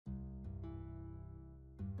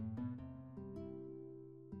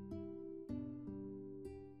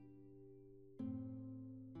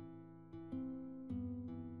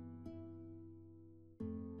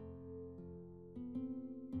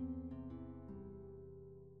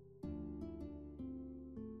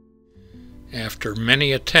After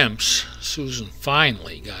many attempts, Susan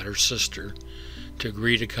finally got her sister to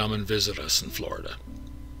agree to come and visit us in Florida.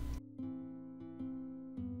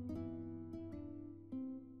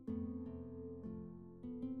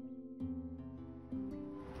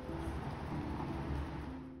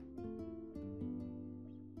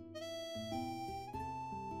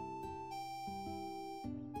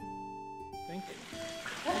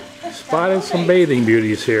 Spotted some bathing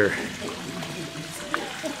beauties here. The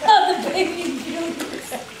bathing beauties.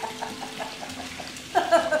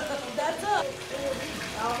 That's up.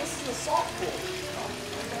 Oh, this is a salt pool.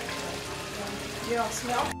 You don't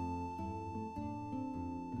smell?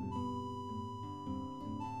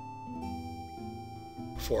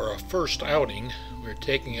 For our first outing, we're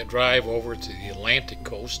taking a drive over to the Atlantic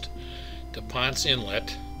coast to Ponce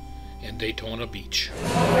Inlet and Daytona Beach.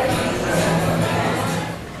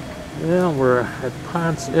 Yeah, we're at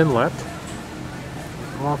Ponce Inlet,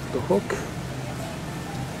 off the hook,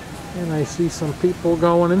 and I see some people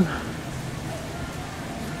going in.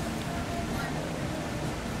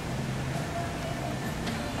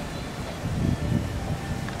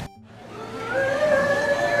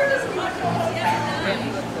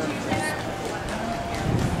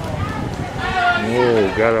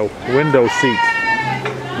 Oh, got a window seat.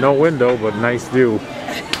 No window, but nice view.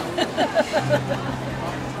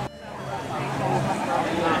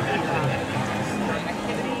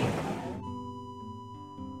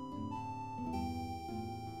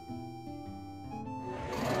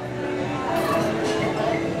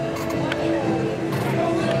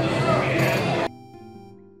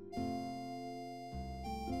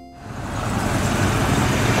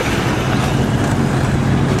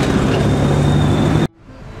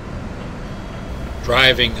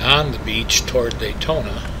 Driving on the beach toward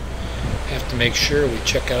Daytona, have to make sure we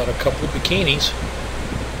check out a couple of bikinis.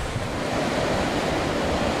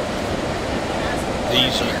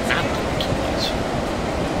 These are not the bikinis.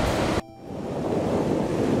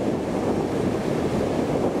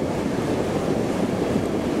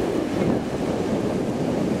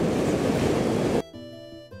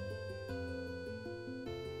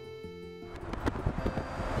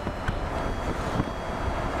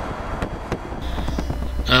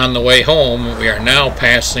 On the way home, we are now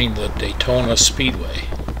passing the Daytona Speedway.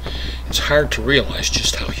 It's hard to realize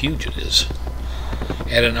just how huge it is.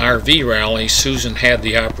 At an RV rally, Susan had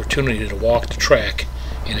the opportunity to walk the track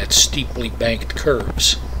in its steeply banked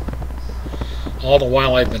curves. All the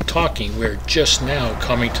while I've been talking, we're just now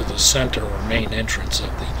coming to the center or main entrance of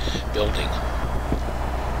the building.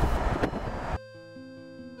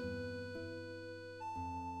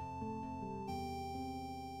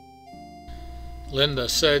 Linda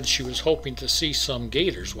said she was hoping to see some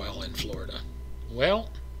gators while in Florida. Well,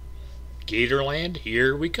 Gatorland,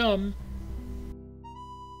 here we come.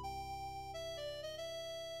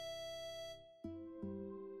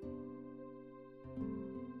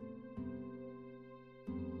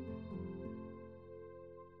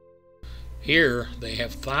 Here they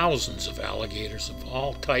have thousands of alligators of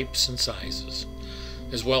all types and sizes,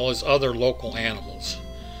 as well as other local animals,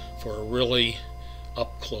 for a really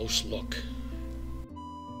up-close look.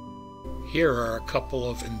 Here are a couple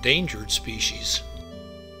of endangered species.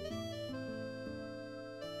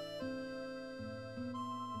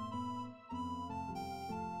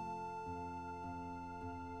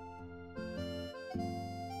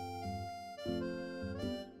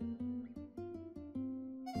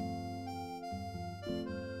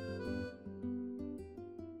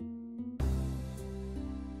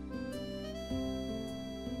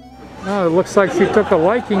 Oh, it looks like she took a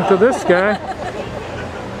liking to this guy.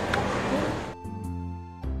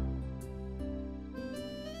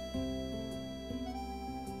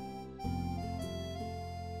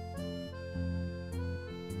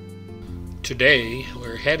 Today,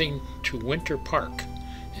 we're heading to Winter Park,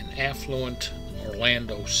 an affluent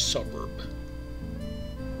Orlando suburb.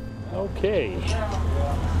 Okay,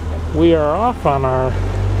 we are off on our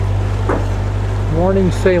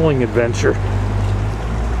morning sailing adventure.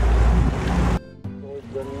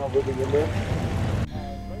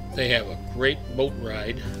 They have a great boat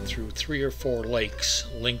ride through 3 or 4 lakes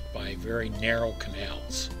linked by very narrow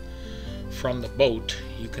canals. From the boat,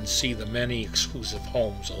 you can see the many exclusive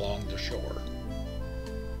homes along the shore.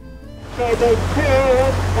 It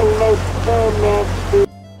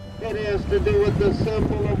has to do with the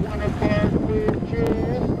symbol of Winter Park, which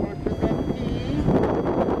is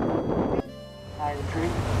pine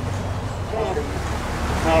tree.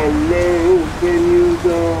 How low can you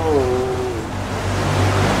go?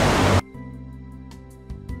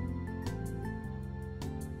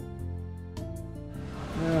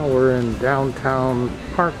 Now we're in downtown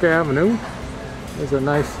Park Avenue. There's a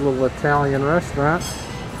nice little Italian restaurant,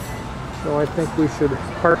 so I think we should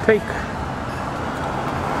partake.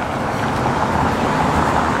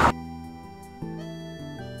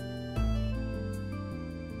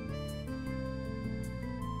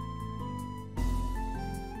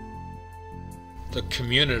 The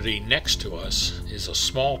community next to us is a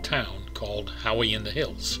small town called Howey in the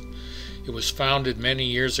Hills. It was founded many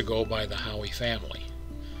years ago by the Howey family.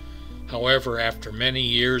 However, after many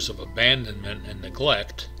years of abandonment and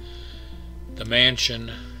neglect, the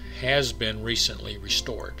mansion has been recently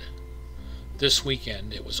restored. This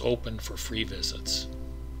weekend it was opened for free visits.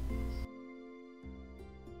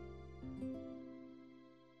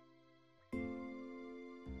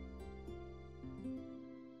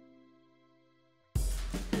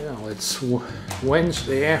 Well, it's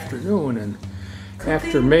Wednesday afternoon, and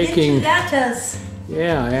after making,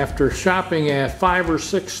 after shopping at 5 or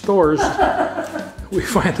 6 stores, we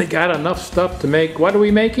finally got enough stuff to make, what are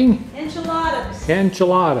we making? Enchiladas.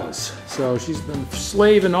 Enchiladas. So she's been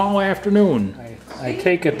slaving all afternoon. I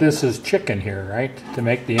take it this is chicken here, right? To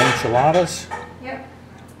make the enchiladas? Yep.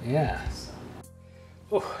 Yeah.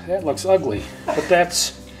 Oh, that looks ugly, but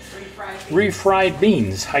that's refried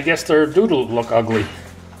beans. I guess their doodle look ugly.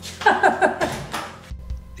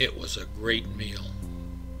 It was a great meal.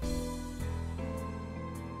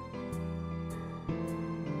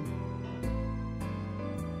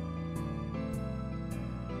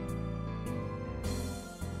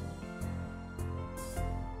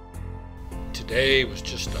 Today was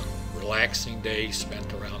just a relaxing day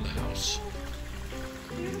spent around the house.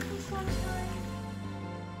 Beautiful sunshine.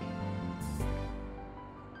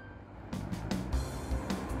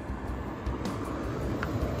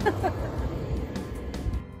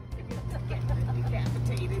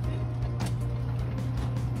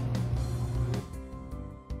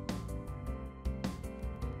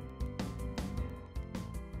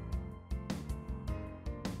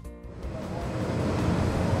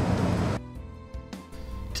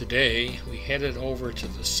 Today we headed over to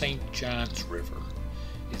the St. Johns River.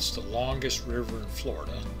 It's the longest river in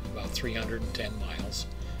Florida, about 310 miles,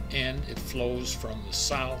 and it flows from the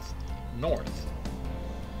south north.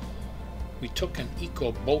 We took an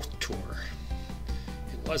eco boat tour.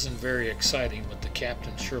 It wasn't very exciting, but the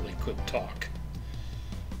captain surely could talk.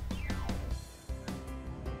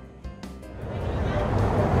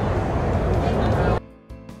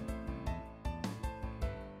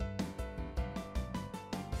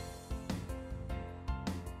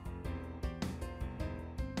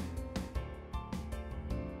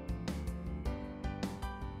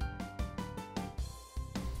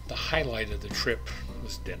 The highlight of the trip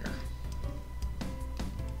was dinner.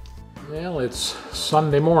 Well, it's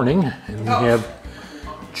Sunday morning, and we have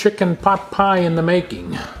chicken pot pie in the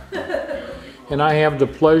making. And I have the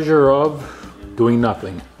pleasure of doing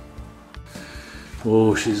nothing.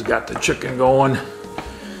 Oh, she's got the chicken going.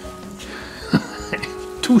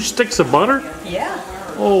 2 sticks of butter? Yeah.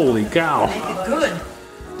 Holy cow. Make it good.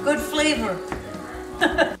 Good flavor.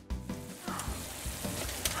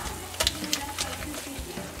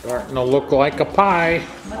 Starting to look like a pie.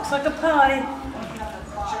 Looks like a pie.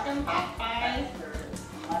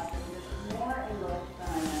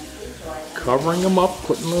 Covering them up,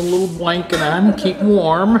 putting a little blanket on, keep them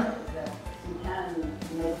warm.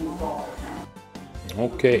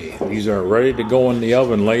 Okay, these are ready to go in the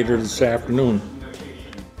oven later this afternoon.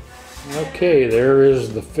 Okay, there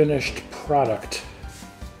is the finished product.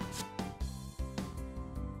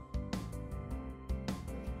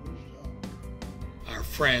 Our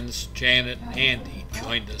friends Janet and Andy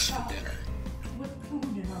joined us for dinner.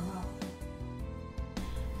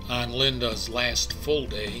 On Linda's last full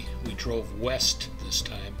day, we drove west this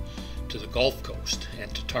time to the Gulf Coast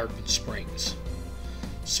and to Tarpon Springs.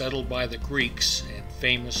 Settled by the Greeks and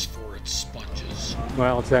famous for its sponges.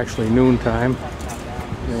 Well, it's actually noontime,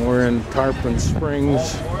 and we're in Tarpon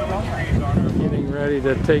Springs, getting ready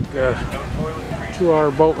to take a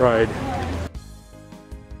 2-hour boat ride.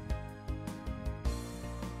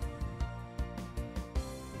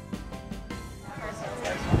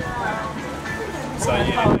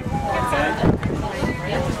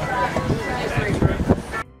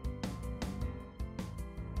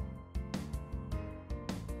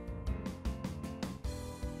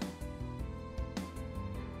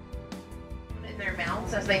 In their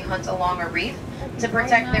mouths as they hunt along a reef to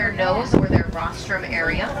protect their nose or their rostrum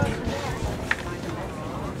area.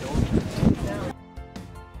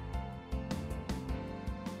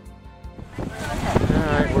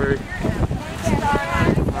 Alright, we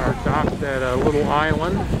are docked at a little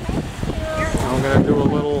island. I'm going to do a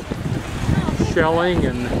little shelling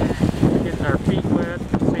and getting our feet wet,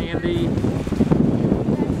 sandy,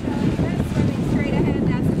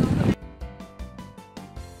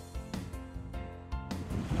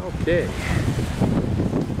 Okay.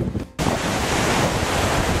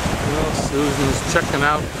 Well, Susan's checking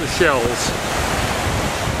out the shells.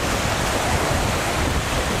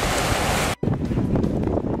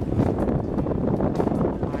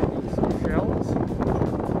 Finding some shells.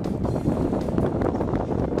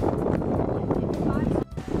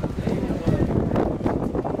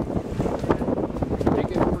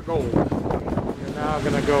 Take it for gold. We're now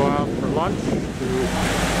going to go out for lunch to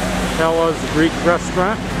Pella's Greek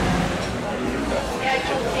restaurant.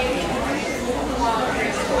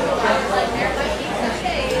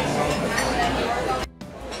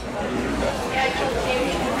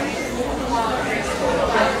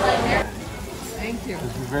 Thank you.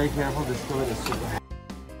 Just be very careful, just go to the super.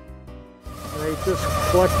 They just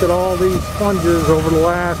collected all these sponges over the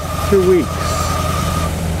last 2 weeks.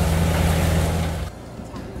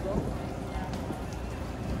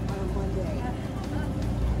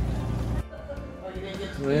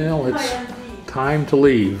 Well, it's time to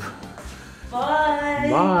leave. Bye.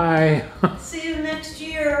 Bye. See you next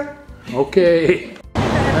year. Okay.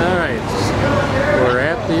 All right. We're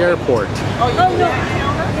at the airport. Oh no.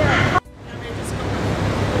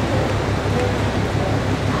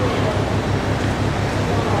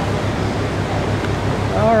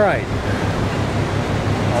 All right.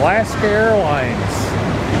 Alaska Airlines.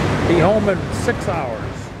 Be home in 6 hours.